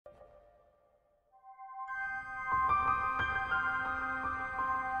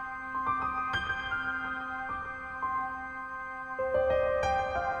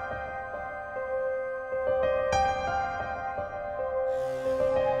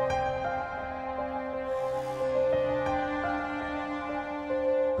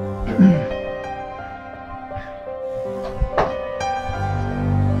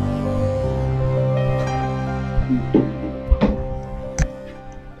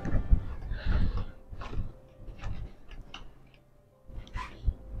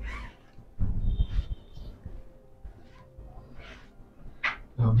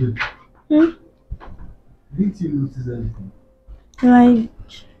Didn't you notice anything? Like,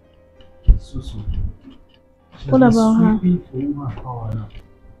 So. What about her? Sleeping for over an hour now.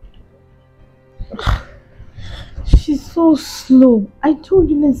 She's so slow. I told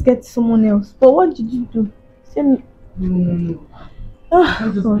you let's get someone else. But what did you do? No. You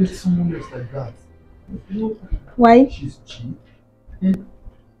can't just God. get someone else like that. You know, Why? she's cheap. And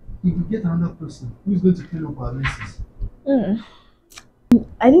if you get another person, who's going to clean up our messes?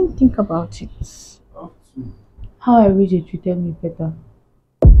 I didn't think about it. Have to. How I wish you treated me better.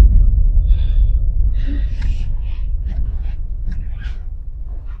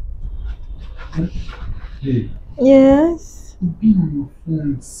 Hey, Yes. you've been on your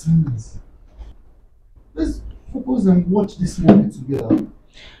phone since. Let's focus and watch this movie together.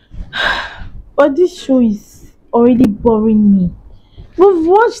 But this show is already boring me. We've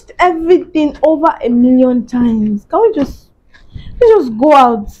watched everything over 1,000,000 times. Can we just go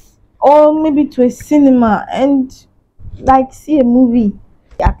out or maybe to a cinema and like see a movie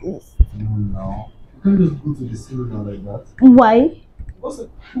at least? No. You can't just go to the cinema like that. Why? Also,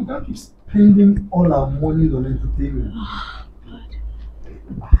 we can't keep spending all our money on entertainment.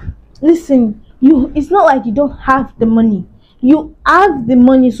 Listen, it's not like you don't have the money. You have the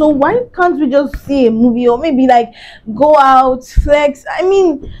money, so why can't we just see a movie or maybe like go out, flex? I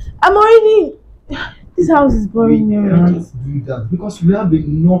mean, I'm already. This house is boring me already. We can't do that because we have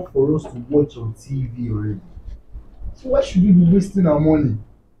enough for us to watch on TV already. So why should we be wasting our money?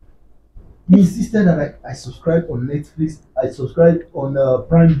 You insisted that I subscribed on Netflix, I subscribed on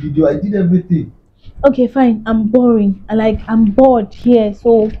Prime Video, I did everything. Okay, fine. I'm boring. I'm bored here.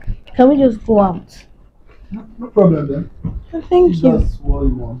 So can we just go out? No problem then. Thank you. That's what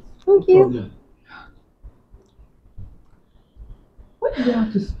you want. Thank No you. problem. Why do you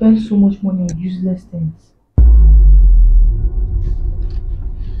have to spend so much money on useless things?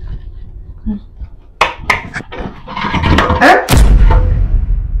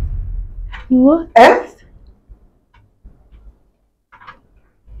 What?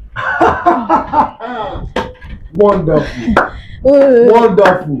 Wonderful. Wait.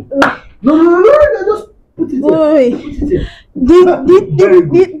 Wonderful. No, just put it here. Wait. Put it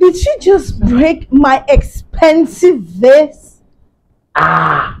here. Did she just break my expensive vase?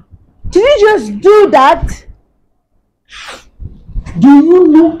 Did you just do that? Do you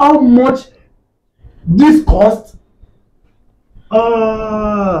know how much this cost?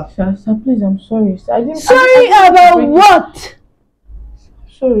 Sir, please, I'm sorry. Sir, I didn't. Sorry about what?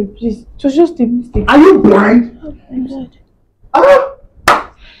 Sorry, please. It was just a mistake. Are you blind? Oh my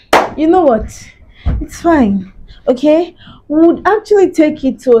God. You know what? It's fine. Okay? We would actually take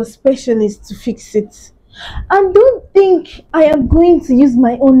it to a specialist to fix it. And don't think I am going to use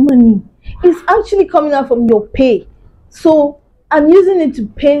my own money. It's actually coming out from your pay. So I'm using it to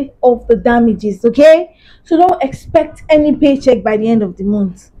pay off the damages, okay? So don't expect any paycheck by the end of the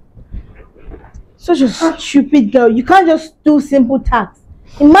month. Such a stupid girl. You can't just do simple tasks.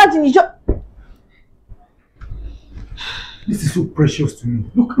 Imagine you just... This is so precious to me.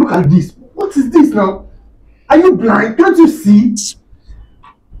 Look at this. What is this now? Are you blind? Can't you see?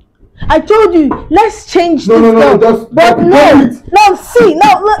 I told you, let's change this No, girl. But no, see,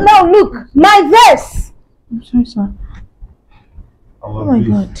 now look, my vest. I'm sorry, sir. Oh my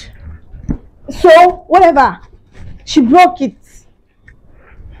God. So, whatever. She broke it.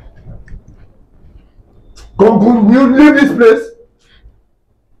 Go, will you leave this place?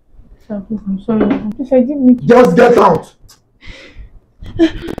 Sir, please, I'm sorry. Please, I didn't make you. Just get out.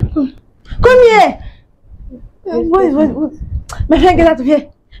 Come here. What? My friend, get out of here.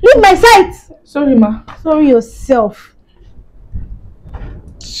 Leave my sight. Sorry, ma. Sorry yourself.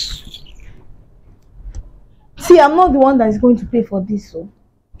 See, I'm not the one that is going to pay for this, so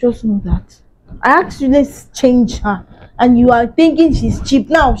just know that. I asked you, let's change her, and you are thinking she's cheap.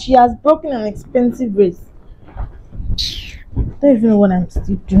 Now she has broken an expensive vase. Don't even know what I'm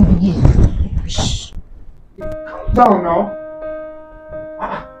still doing here. Down now.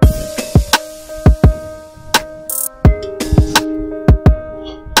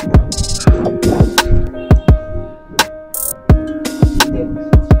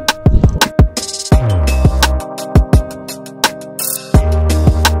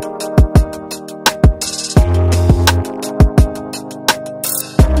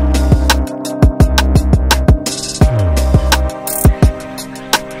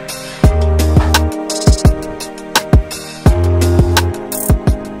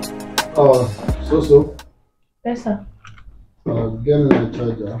 also. Yes, sir. Get me the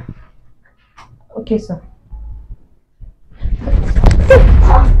charger. Okay, sir.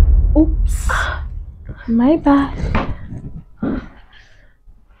 Oops. My bad.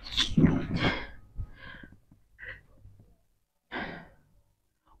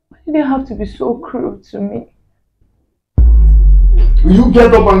 Why do they have to be so cruel to me? Will you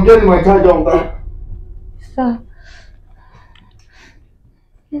get up and get me my charger on that? Sir.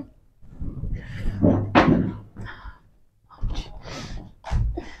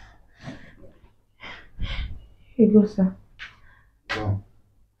 Here you go, sir. No.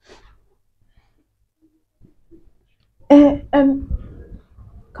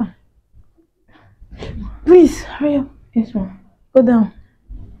 Come. Please, hurry up. Yes, ma'am. Go down.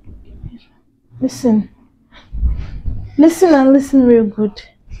 Listen. Listen and listen real good.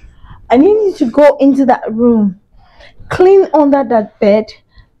 I need you to go into that room. Clean under that bed.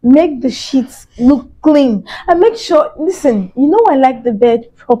 Make the sheets look clean. And make sure, listen, you know I like the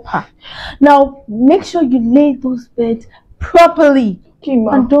bed proper. Now, make sure you lay those beds properly. Okay,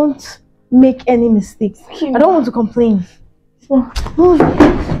 ma'am. And don't make any mistakes. Okay, I don't want to complain. Move.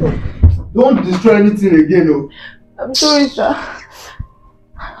 Don't destroy anything again, oh. I'm sorry, sir.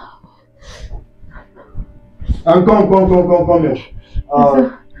 And come here.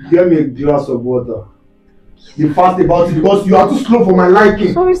 Get me a glass of water. Be fast about it because you are too slow for my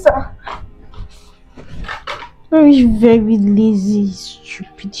liking. Sorry, sir. Very, very lazy,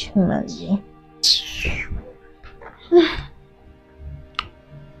 stupid human being.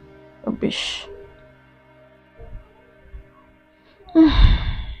 Rubbish.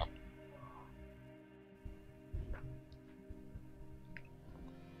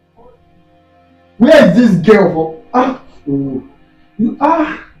 Where is this girl for?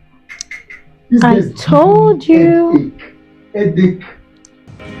 This I girl's told you. Headache.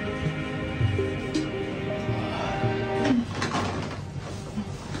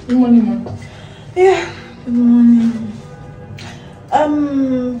 Good morning, ma'am. Yeah, good morning.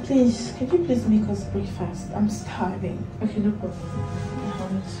 Please, can you please make us breakfast? I'm starving. Okay, no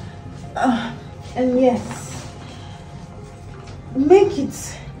problem. And yes, make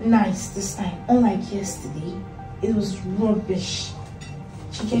it nice this time. Unlike yesterday, it was rubbish.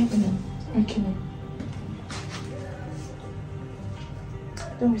 She gave me. Okay, ma'am.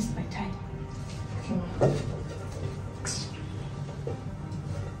 Don't waste my time. Okay, ma'am.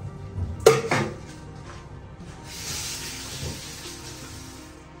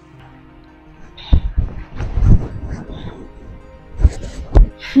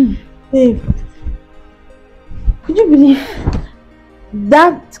 Babe, could you believe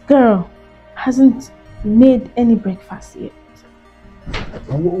that girl hasn't made any breakfast yet?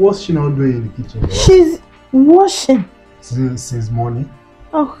 And what's she now doing in the kitchen? She's washing. Since morning.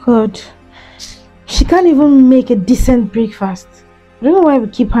 Oh God. She can't even make a decent breakfast. I don't know why we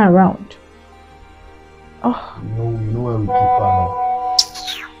keep her around. Oh. You know where we keep her now.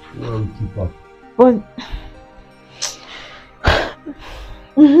 You know where we keep her. But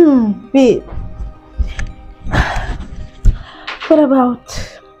babe, what about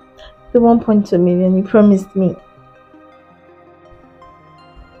the 1.2 million you promised me?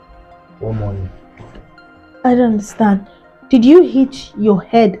 What money? I don't understand. Did you hit your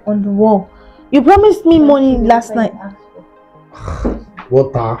head on the wall? You promised me money last night.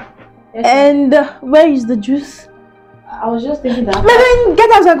 Water. Yes, And where is the juice? I was just thinking that. Maybe get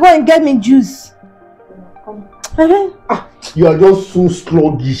out and go and get me juice. Come. You are just so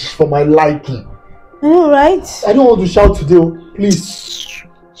sluggish for my liking. I know, right? I don't want to shout today, please.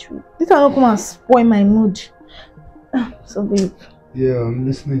 This will not come and spoil my mood. So babe. Yeah, I'm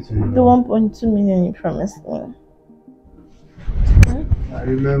listening to you. The 1.2 million you promised me. I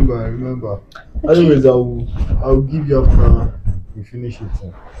remember. Okay. Anyways, I'll give you after we finish it.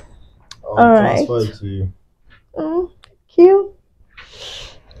 I'll transfer it to you. Cute.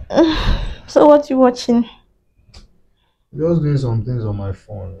 So what you watching? Just doing some things on my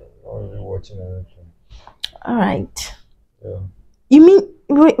phone. Not really watching anything. Alright. Yeah. You mean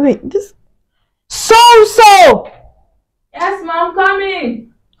wait, this So Yes, ma'am,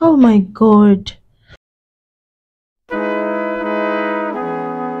 coming. Oh my God.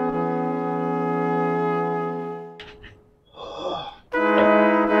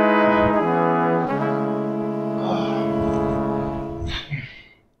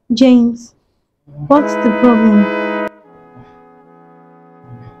 James, what's the problem?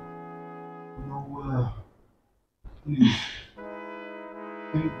 No, please.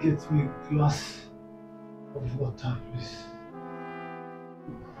 Can you get me a glass of water, please?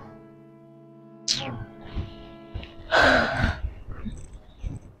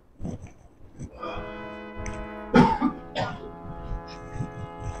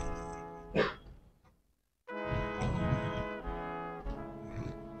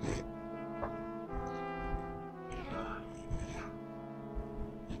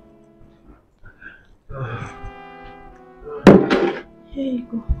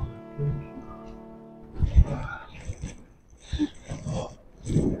 go.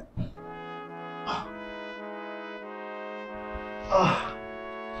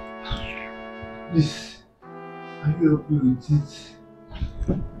 Please, can you help me with it?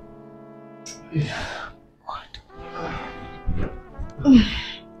 Yeah. Oh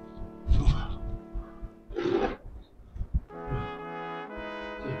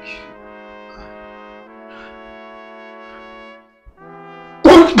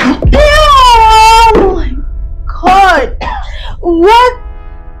my god! What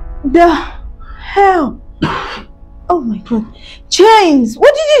the hell? Oh my god. James,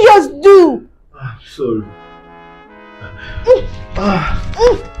 what did you just do? I'm sorry.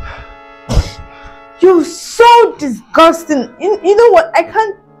 You're so disgusting. You know what? I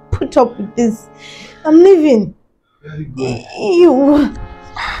can't put up with this. I'm leaving. Very good. You.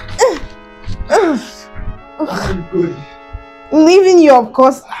 Very good. I'm leaving you, of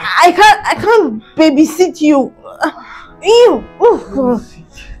course. I can't babysit you. Ew.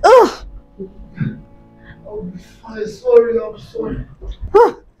 Ugh. I'll be fine. Sorry, I'm sorry.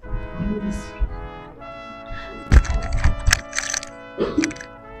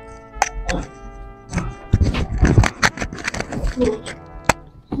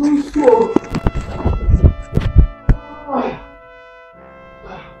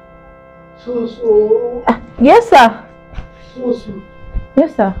 So. Yes, sir. So.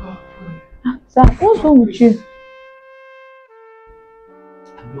 Yes, sir. Sir, what's wrong with you?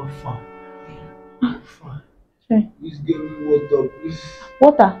 You're fine. You're fine. Sorry. Please give me water, please.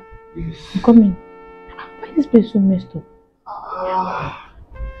 Water? Yes. I'm coming. Why is this place so messed up?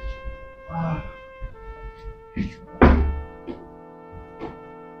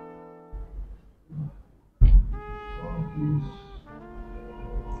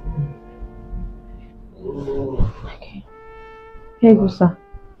 Okay. Here you go, sir.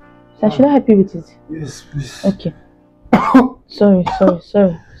 Sir, should I help you with it? Yes, please. Okay. Sorry.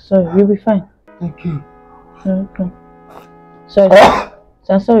 You'll be fine. Thank you. No problem. Sorry.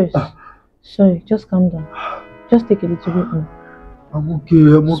 Sir, sorry. Sorry, just calm down. Just take a little bit more. I'm okay,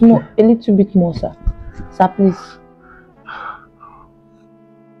 I'm okay. Small, a little bit more, sir. Sir, please.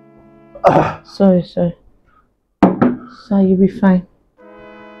 Sorry. Sir, you'll be fine.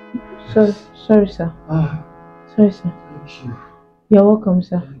 Sorry, sir. Sorry, sir. Thank you. You're welcome,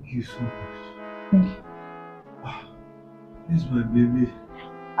 sir. Thank you so much. Thank you. This is my baby.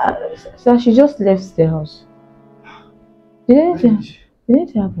 Sir, she just left the house. Did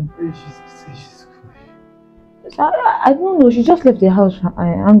anything happen? She's good. Sir, I don't know. She just left the house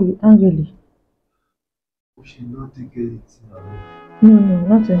angrily. We should not take anything away.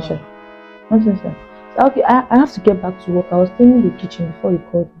 No, nothing, sir. Nothing, sir. Okay, I have to get back to work. I was cleaning the kitchen before you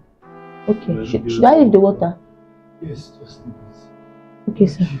called me. Okay, should I leave the water? Yes, just leave it. Okay,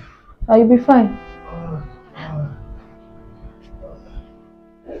 sir. You'll be fine.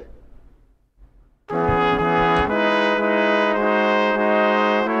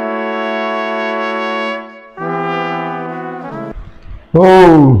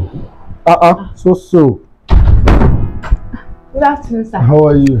 Oh, so. Good afternoon, sir. How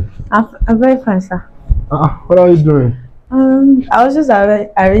are you? I'm very fine, sir. What are you doing? I was just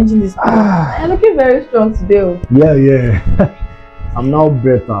arranging this. I'm looking very strong today. Yeah. I'm now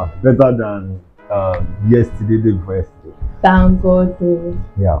better than yesterday, day before yesterday. Thank God, though.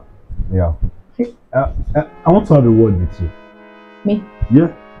 Yeah. I want to have a word with you. Me?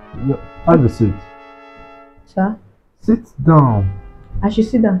 Yeah. Have a seat. Sir? Sit down. I should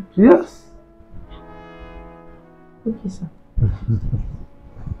sit down? Yes. Okay, sir.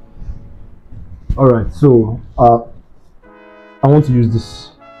 Alright, so I want to use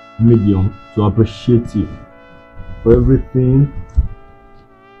this medium to appreciate you for everything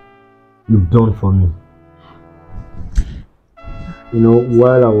you've done for me. You know,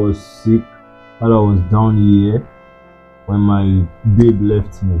 while I was sick, while I was down here, when my babe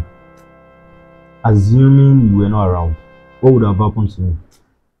left me, assuming you were not around, what would have happened to me?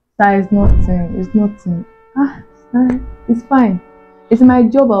 Sir, it's nothing. Sir, it's fine. It's my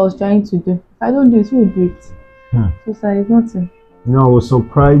job I was trying to do. If I don't do it, who will do it? So, sir, it's nothing. You know, I was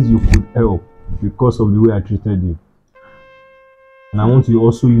surprised you could help because of the way I treated you. And I want to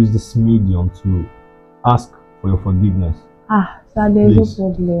also use this medium to ask for your forgiveness. Sir, there's Please.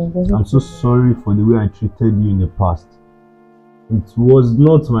 no problem. I'm so sorry for the way I treated you in the past. It was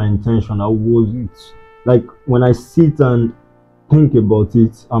not my intention. Like when I sit and think about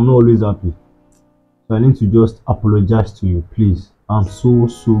it, I'm not always happy. So I need to just apologize to you, please. I'm so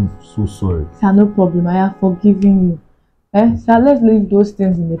sorry. Sir, no problem. I have forgiven you. Sir, let's leave those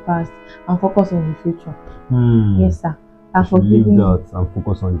things in the past and focus on the future. Yes, sir. I'm should leave forgiving. that and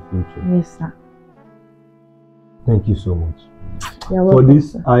focus on the future. Yes, sir. Thank you so much. You're For welcome,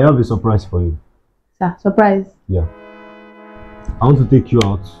 this, sir. I have a surprise for you. Sir, surprise. Yeah. I want to take you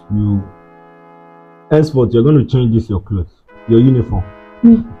out. Henceforth, you're going to change your clothes, your uniform.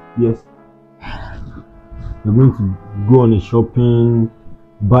 Me? Yes. You're going to go on a shopping,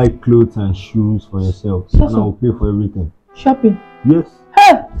 buy clothes and shoes for yourself. Sure, and I will pay for everything. Shopping? Yes.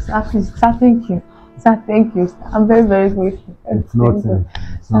 Hey! Sir, please, sir, thank you. Sir, thank you. I'm very, very grateful. It's nothing.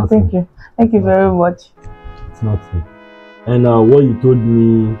 It's Sir, nothing. thank you. Thank you very much. It's nothing. And what you told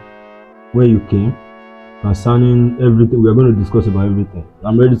me when you came concerning everything, we are going to discuss about everything.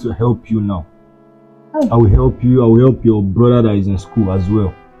 I'm ready to help you now. Oh. I will help you. I will help your brother that is in school as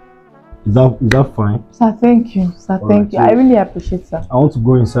well. Is that fine? Sir, thank you. Sir, thank you. So I really appreciate, sir. I want to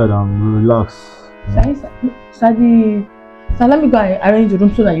go inside and relax. Sir, let me go and arrange the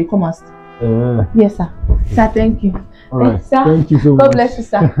room so that you come and stay. Yes, sir. Sir, thank you. All right. Sir. Thank you so much. God bless you,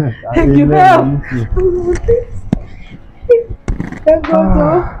 sir. Thank you. Amen. You too. Thank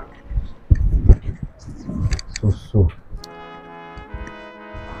God. So.